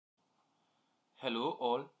Hello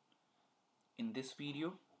all, in this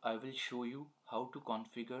video I will show you how to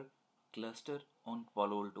configure cluster on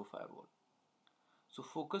Palo Alto Firewall. So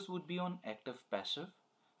focus would be on active passive.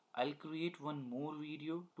 I'll create one more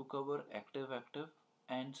video to cover active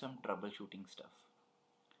and some troubleshooting stuff.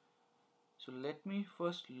 So let me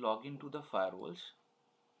first log into the firewalls.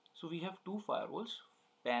 So we have two firewalls,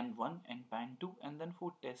 PAN 1 and PAN 2, and then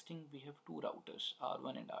for testing we have two routers,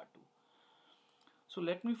 R1 and R2. So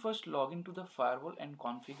let me first log into the firewall and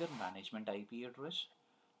configure management IP address.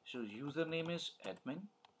 So username is admin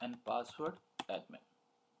and password admin.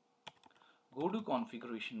 Go to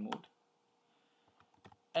configuration mode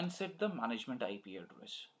and set the management IP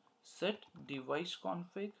address. Set device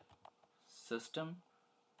config system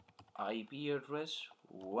IP address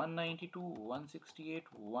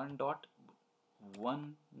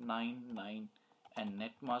 192.168.1.199 and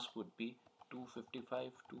net mask would be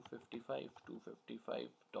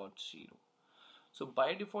 255.255.255.0. So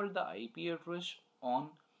by default the IP address on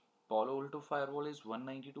Palo Alto Firewall is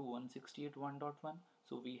 192.168.1.1.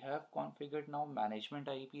 So we have configured now management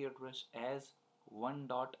IP address as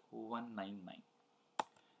 1.199.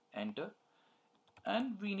 Enter,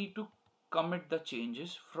 and we need to commit the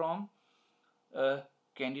changes from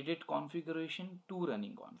candidate configuration to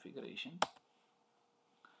running configuration.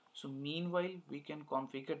 So meanwhile we can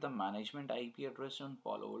configure the management IP address on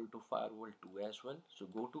Palo Alto Firewall 2 as well. So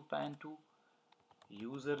go to PAN 2,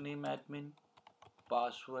 username admin,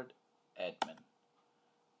 password admin,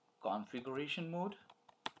 configuration mode,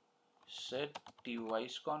 set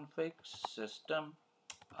device config system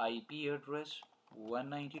IP address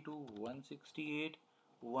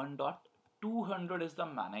 192.168.1.200 is the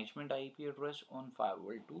management IP address on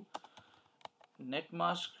firewall 2. Net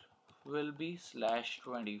mask will be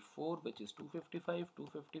 /24, which is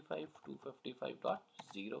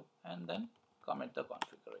 255.255.255.0, and then commit the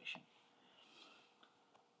configuration.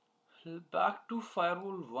 Back to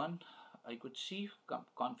firewall 1, I could see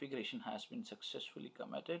configuration has been successfully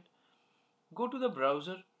committed. Go to the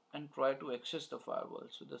browser and try to access the firewall.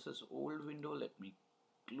 So this is old window. Let me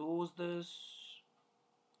close this,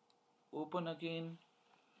 open again,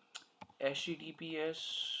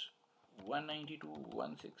 https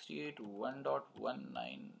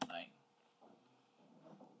 192.168.1.199,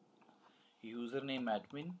 username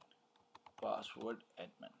admin, password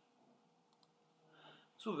admin.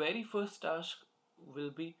 So very first task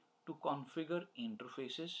will be to configure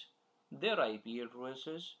interfaces, their IP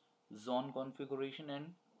addresses, zone configuration,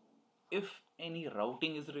 and if any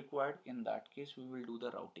routing is required, in that case we will do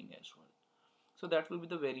the routing as well. So that will be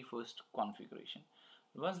the very first configuration.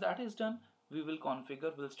 Once that is done, we'll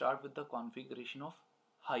start with the configuration of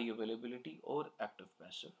high availability or active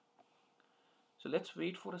passive. So let's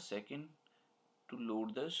wait for a second to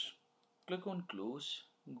load this. Click on close,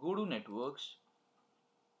 go to networks,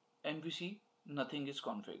 and we see nothing is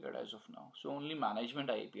configured as of now. So only management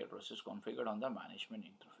IP address is configured on the management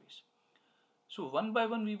interface. So one by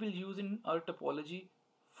one we will use in our topology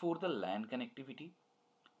for the LAN connectivity.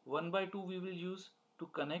 1 by 2 we will use to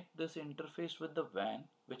connect this interface with the WAN,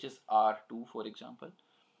 which is R2 for example,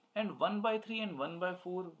 and 1 by 3 and 1 by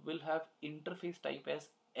 4 will have interface type as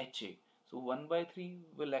HA. So 1 by 3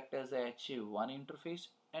 will act as a HA1 interface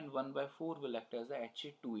and 1 by 4 will act as a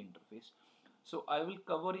HA2 interface. So I will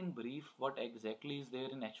cover in brief what exactly is there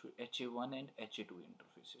in HA1 and HA2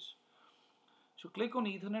 interfaces. So click on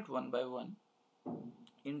Ethernet 1 by 1,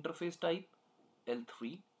 interface type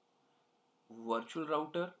L3, virtual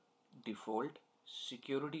router default,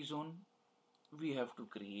 security zone we have to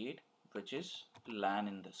create, which is LAN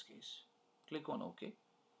in this case. Click on OK.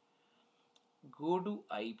 Go to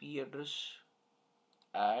IP address,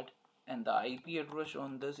 add, and the IP address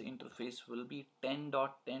on this interface will be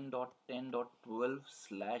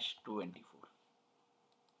 10.10.10.12/24.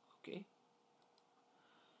 Okay.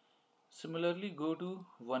 Similarly, go to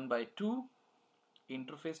 1 by 2,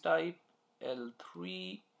 interface type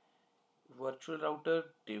L3, virtual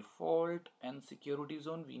router default, and security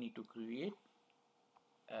zone we need to create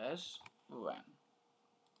as WAN.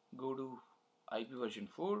 Go to IP version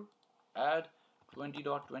 4, add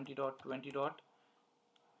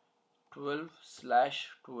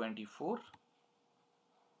 20.20.20.12/24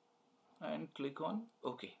 and click on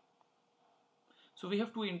OK. So we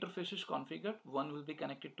have two interfaces configured. One will be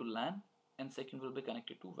connected to LAN and second will be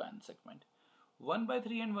connected to WAN segment. 1 by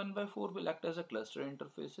 3 and 1 by 4 will act as a cluster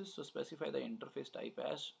interfaces, so specify the interface type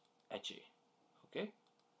as HA. Okay.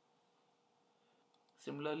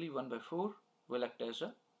 Similarly, 1 by 4 will act as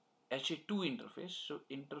a HA2 interface, so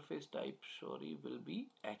interface type will be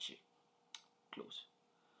HA. Close.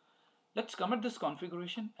 Let's commit this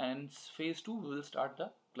configuration, and phase 2 we will start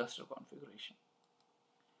the cluster configuration.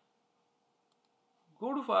 Go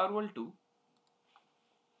to firewall 2,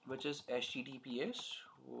 which is HTTPS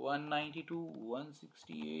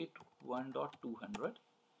 192.168.1.200.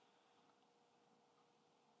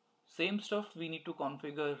 Same stuff, we need to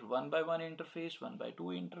configure 1x1 interface, 1x2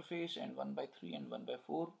 interface, and 1x3 and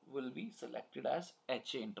 1x4 will be selected as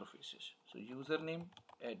HA interfaces. So username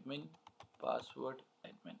admin, password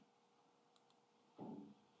admin.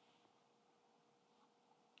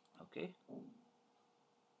 Okay.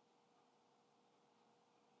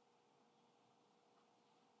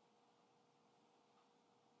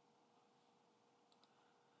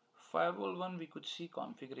 Firewall 1, we could see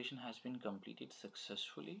configuration has been completed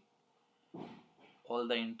successfully. All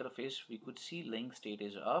the interface we could see link state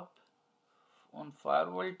is up. On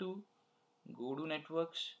firewall 2, go to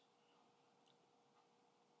networks,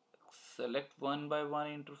 select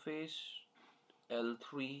 1x1 interface,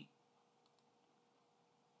 L3,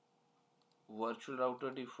 virtual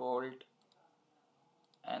router default,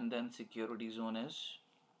 and then security zone is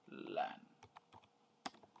LAN.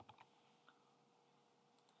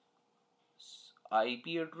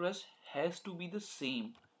 IP address has to be the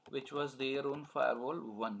same which was there on firewall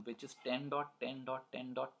 1, which is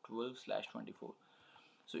 10.10.10.12/24.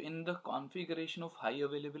 So in the configuration of high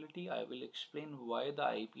availability, I will explain why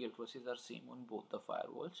the IP addresses are same on both the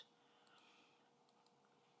firewalls.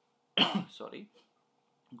 Sorry.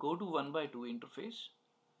 Go to 1x2 interface,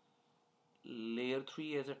 layer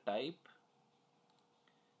 3 as a type,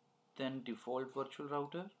 then default virtual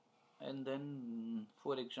router, and then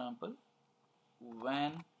for example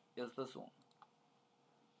WAN is the zone.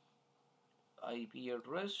 IP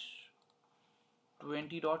address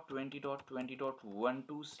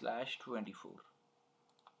 20.20.20.12/24.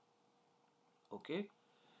 Okay.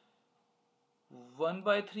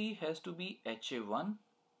 1x3 has to be HA1.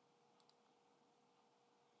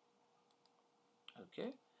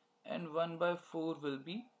 Okay. And 1x4 will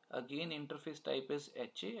be again interface type is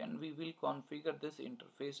HA, and we will configure this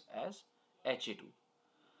interface as HA2.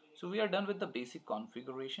 So we are done with the basic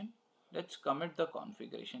configuration. Let's commit the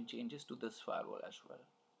configuration changes to this firewall as well.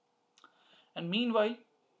 And meanwhile,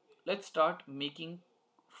 let's start making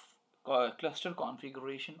cluster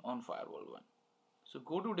configuration on firewall 1. So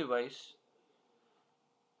go to device,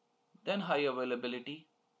 then high availability,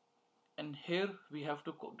 and here we have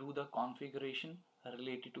to do the configuration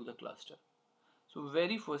related to the cluster. So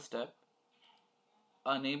very first step,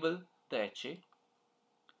 enable the HA,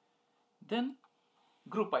 then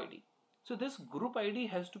group ID. So this group ID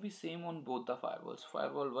has to be same on both the firewalls,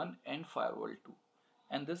 firewall 1 and firewall 2,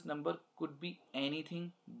 and this number could be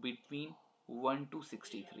anything between 1 to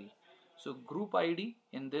 63. So group ID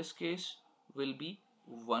in this case will be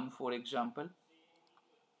 1, for example.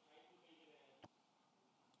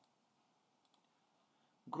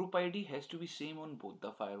 Group ID has to be same on both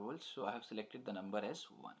the firewalls, so I have selected the number as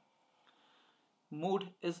 1.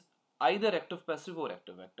 Mode is either active passive or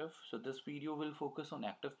active active. So this video will focus on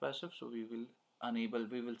active passive, so we will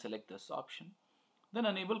select this option. Then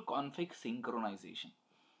enable config synchronization.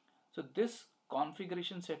 So this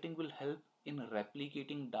configuration setting will help in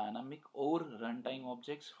replicating dynamic or runtime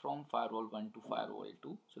objects from firewall 1 to firewall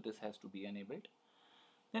 2. So this has to be enabled.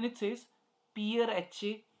 Then it says peer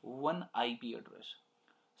HA1 IP address.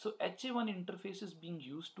 So HA1 interface is being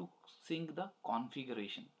used to sync the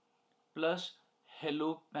configuration, plus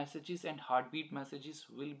hello messages and heartbeat messages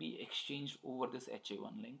will be exchanged over this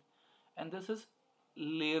HA1 link, and this is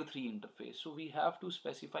layer 3 interface. So we have to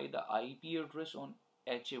specify the IP address on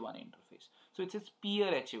HA1 interface. So it says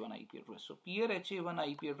peer HA1 IP address. So peer HA1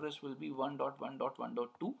 IP address will be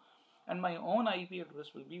 1.1.1.2 and my own IP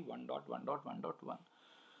address will be 1.1.1.1.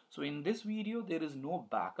 So in this video there is no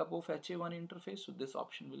backup of HA1 interface, so this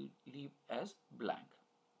option will leave as blank.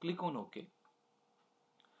 Click on OK.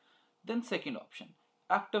 Then second option,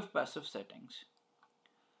 active passive settings.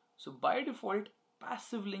 So by default,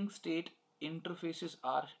 passive link state interfaces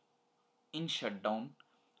are in shutdown,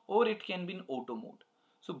 or it can be in auto mode.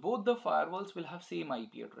 So both the firewalls will have same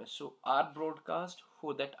IP address. So our broadcast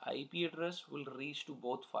for that IP address will reach to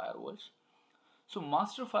both firewalls. So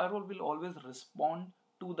master firewall will always respond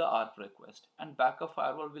to the ARP request, and backup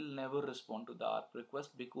firewall will never respond to the ARP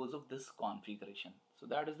request because of this configuration. So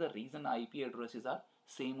that is the reason IP addresses are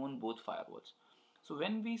same on both firewalls. So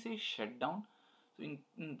when we say shutdown, so in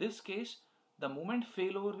this case, the moment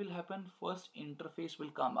failover will happen, first interface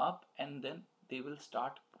will come up and then they will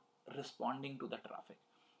start responding to the traffic.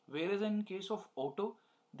 Whereas in case of auto,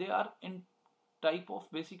 they are in type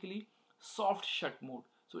of basically soft shut mode.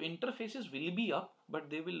 So interfaces will be up, but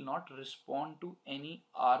they will not respond to any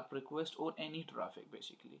ARP request or any traffic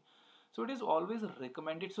basically. So it is always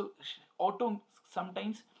recommended. So auto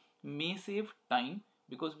sometimes may save time,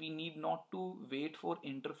 because we need not to wait for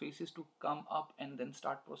interfaces to come up and then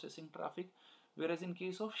start processing traffic. Whereas in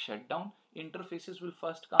case of shutdown, interfaces will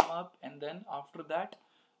first come up and then after that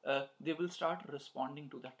they will start responding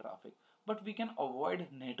to the traffic. But we can avoid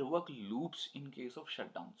network loops in case of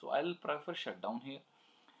shutdown. So I'll prefer shutdown here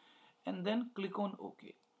and then click on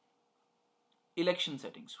OK. Election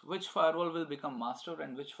settings. Which firewall will become master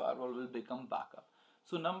and which firewall will become backup.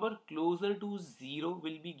 So number closer to 0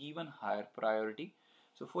 will be given higher priority.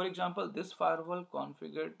 So for example, this firewall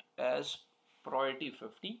configured as priority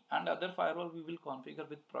 50 and other firewall we will configure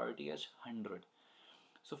with priority as 100.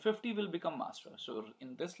 So 50 will become master. So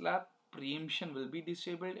in this lab, preemption will be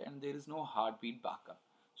disabled and there is no heartbeat backup.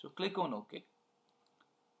 So click on OK.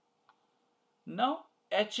 Now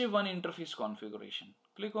HA1 interface configuration.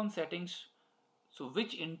 Click on settings. So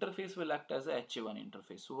which interface will act as a HA1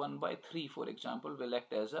 interface? So 1 by 3 for example will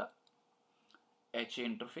act as a HA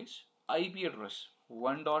interface. IP address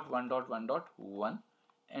 1.1.1.1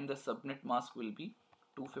 and the subnet mask will be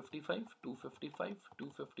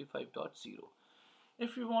 255.255.255.0.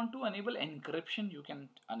 If you want to enable encryption, you can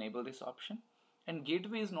enable this option, and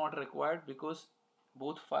gateway is not required because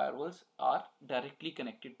both firewalls are directly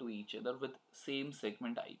connected to each other with same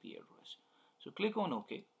segment IP address. So click on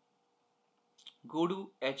OK. Go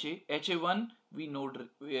to HA. HA1 we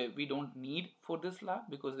don't need for this lab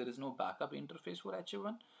because there is no backup interface for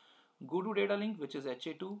HA1. Go to data link, which is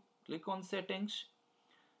HA2. Click on settings,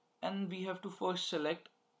 and we have to first select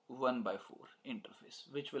 1 by 4 interface,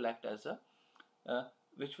 which will act as a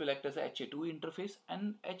HA2 interface,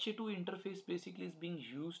 and HA2 interface basically is being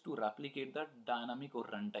used to replicate the dynamic or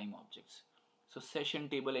runtime objects. So session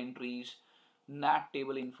table entries, NAT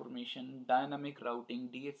table information, dynamic routing,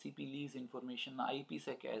 DHCP lease information,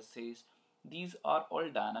 IPsec assays, these are all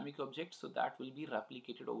dynamic objects, so that will be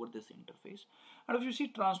replicated over this interface. And if you see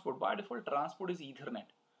transport, by default transport is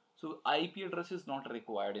Ethernet, so IP address is not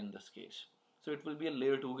required in this case, so it will be a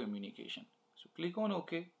layer 2 communication. So click on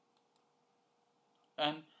OK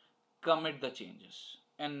and commit the changes.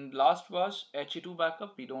 And last was HA2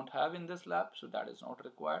 backup, we don't have in this lab, so that is not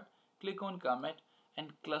required. Click on commit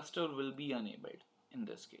and cluster will be enabled in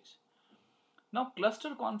this case. Now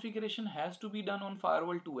cluster configuration has to be done on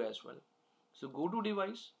firewall 2 as well. So go to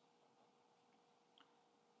device,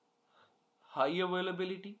 high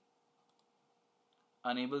availability,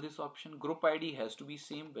 enable this option. Group ID has to be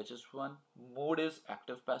same, which is 1. Mode is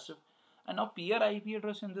active passive. And now peer IP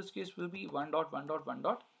address in this case will be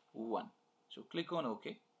 1.1.1.1. So click on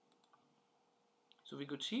OK. So we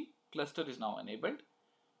could see cluster is now enabled.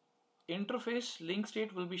 Interface link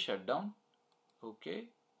state will be shut down. Okay.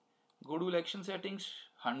 Go to election settings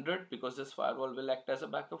 100 because this firewall will act as a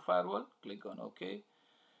backup firewall. Click on OK.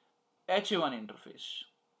 HA1 interface.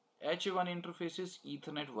 HA1 interface is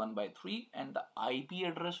Ethernet 1 by 3 and the IP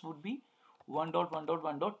address would be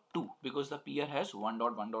 1.1.1.2 because the peer has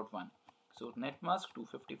 1.1.1. So netmask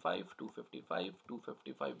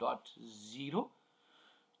 255.255.255.0.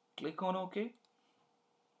 Click on OK.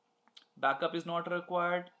 Backup is not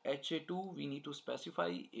required. HA2 we need to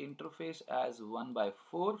specify interface as 1 by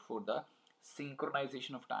 4 for the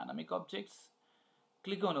synchronization of dynamic objects.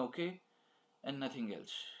 Click on OK and nothing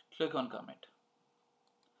else. Click on commit.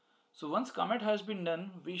 So once commit has been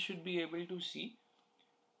done, we should be able to see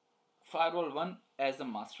firewall 1 as a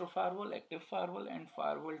master firewall, active firewall, and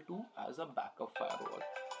firewall 2 as a backup firewall.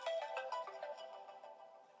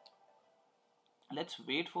 Let's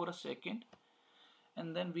wait for a second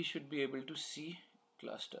and then we should be able to see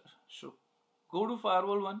cluster. So go to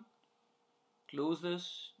firewall 1, close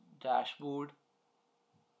this, dashboard,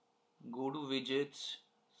 go to widgets,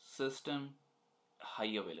 system, high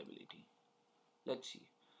availability. Let's see.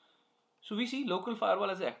 So we see local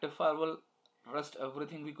firewall as active firewall. Rest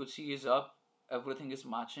everything we could see is up, everything is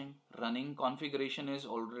matching, running configuration is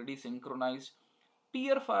already synchronized.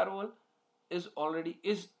 Peer firewall is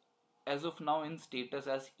as of now in status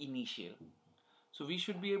as initial. So we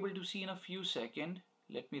should be able to see in a few seconds.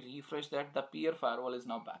 Let me refresh that. The peer firewall is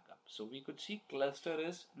now back up. So we could see cluster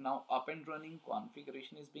is now up and running,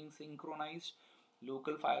 configuration is being synchronized,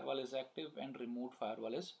 local firewall is active and remote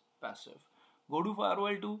firewall is passive. Go to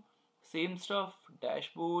firewall 2, same stuff,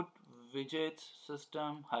 dashboard, widgets,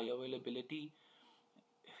 system, high availability.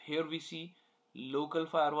 Here we see local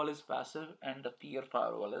firewall is passive and the peer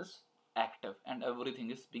firewall is active and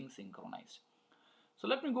everything is being synchronized. So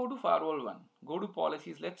let me go to firewall 1. Go to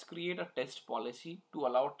policies. Let's create a test policy to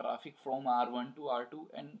allow traffic from R1 to R2,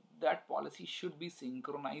 and that policy should be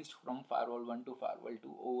synchronized from firewall 1 to firewall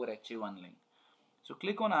 2 over HA1 link. So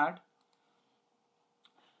click on add.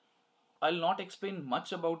 I'll not explain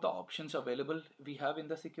much about the options available we have in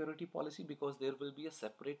the security policy because there will be a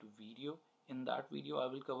separate video. In that video, I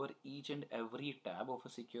will cover each and every tab of a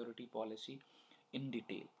security policy in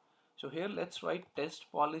detail. So here let's write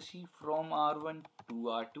test policy from R1 to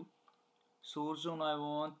R2. Source zone I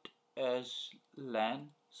want as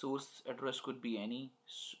LAN. Source address could be any.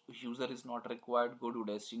 User is not required. Go to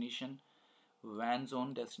destination. WAN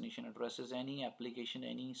zone, destination address is any, application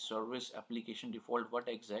any, service application default. What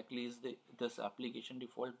exactly is this application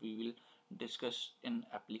default? We will discuss in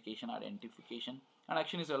application identification. And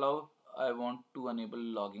action is allow. I want to enable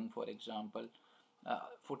logging, for example.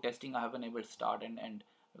 For testing, I have enabled start and end.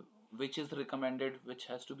 Which is recommended, which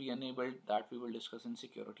has to be enabled, that we will discuss in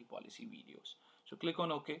security policy videos. So click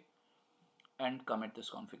on OK and commit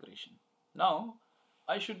this configuration. Now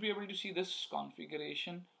I should be able to see this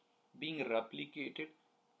configuration being replicated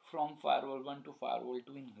from firewall 1 to firewall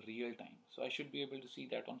 2 in real time. So I should be able to see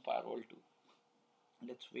that on firewall 2.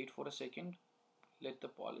 Let's wait for a second. Let the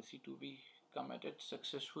policy to be committed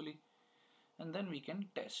successfully and then we can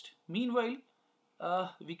test. Meanwhile,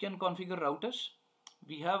 we can configure routers.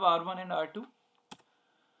 We have R1 and R2.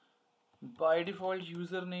 By default,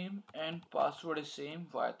 username and password is same.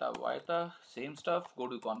 Vita, same stuff. Go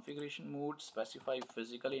to configuration mode, specify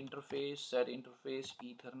physical interface, set interface,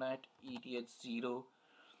 Ethernet, ETH0,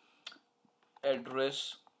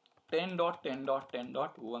 address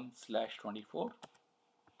 10.10.10.1/24.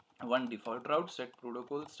 One default route, set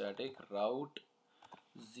protocol, static route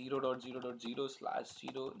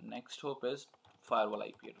 0.0.0/0. Next hop is firewall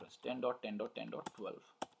IP address 10.10.10.12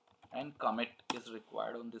 and commit is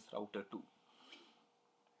required on this router too.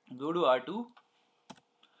 Go to R2,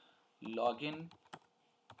 login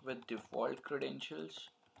with default credentials,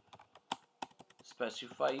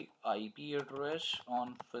 specify IP address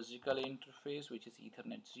on physical interface which is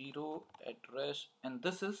Ethernet 0 address, and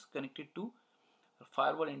this is connected to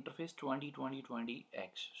firewall interface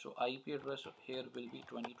 20.20.20x. So IP address here will be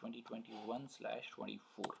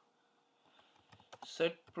 20.20.21/24.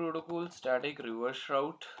 Set protocol static reverse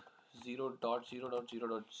route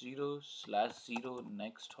 0.0.0.0/0.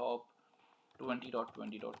 Next hop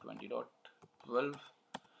 20.20.20.12.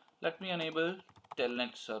 Let me enable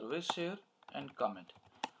telnet service here and commit.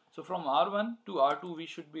 So from R1 to R2 we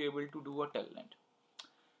should be able to do a telnet.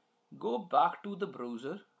 Go back to the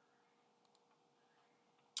browser,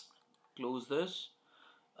 close this.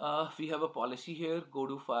 We have a policy here. Go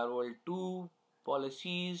to firewall 2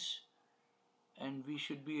 policies and we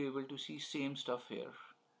should be able to see same stuff here.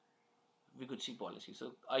 We could see policy.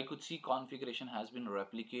 So I could see configuration has been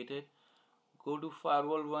replicated. Go to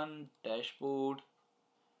firewall 1 dashboard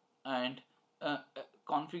and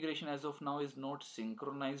configuration as of now is not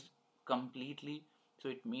synchronized completely, so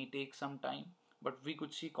it may take some time, but we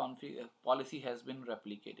could see policy has been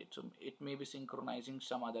replicated, so it may be synchronizing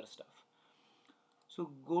some other stuff. So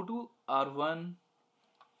go to R1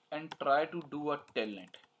 and try to do a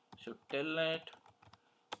telnet. So telnet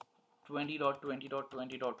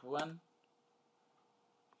 20.20.20.1.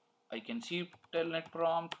 I can see telnet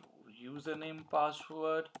prompt, username,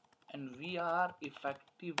 password, and we are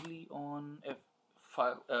effectively on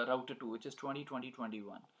router 2, which is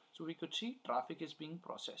 20.20.21. So we could see traffic is being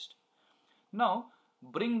processed. Now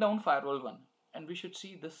bring down firewall 1 and we should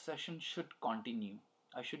see this session should continue.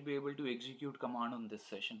 I should be able to execute command on this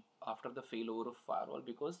session after the failover of firewall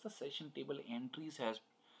because the session table entries has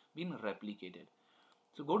been replicated.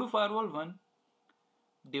 So go to firewall 1,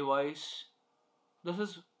 device. This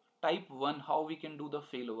is type 1, how we can do the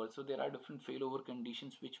failover. So there are different failover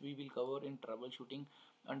conditions which we will cover in troubleshooting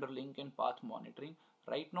under link and path monitoring.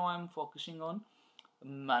 Right now I am focusing on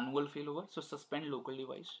manual failover. So suspend local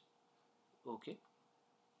device. Okay.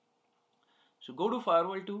 So go to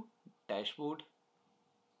firewall 2 dashboard.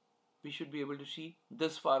 We should be able to see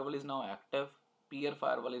this firewall is now active. Peer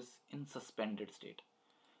firewall is in suspended state.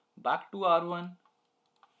 Back to R1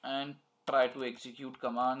 and try to execute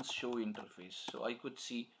commands, show interface. So I could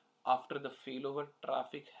see after the failover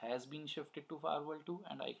traffic has been shifted to firewall 2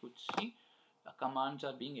 and I could see commands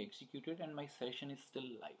are being executed and my session is still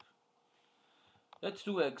live. Let's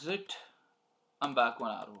do exit. I'm back on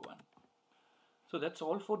R1. So that's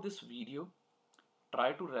all for this video.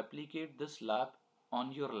 Try to replicate this lab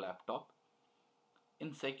on your laptop.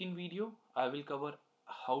 In second video, I will cover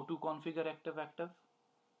how to configure active,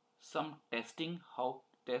 some testing, how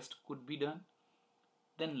test could be done,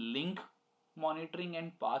 then link monitoring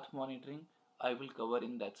and path monitoring I will cover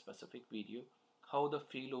in that specific video, how the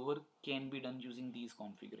failover can be done using these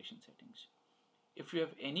configuration settings. If you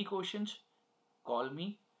have any questions, call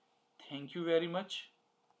me. Thank you very much.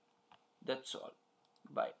 That's all.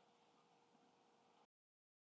 Bye.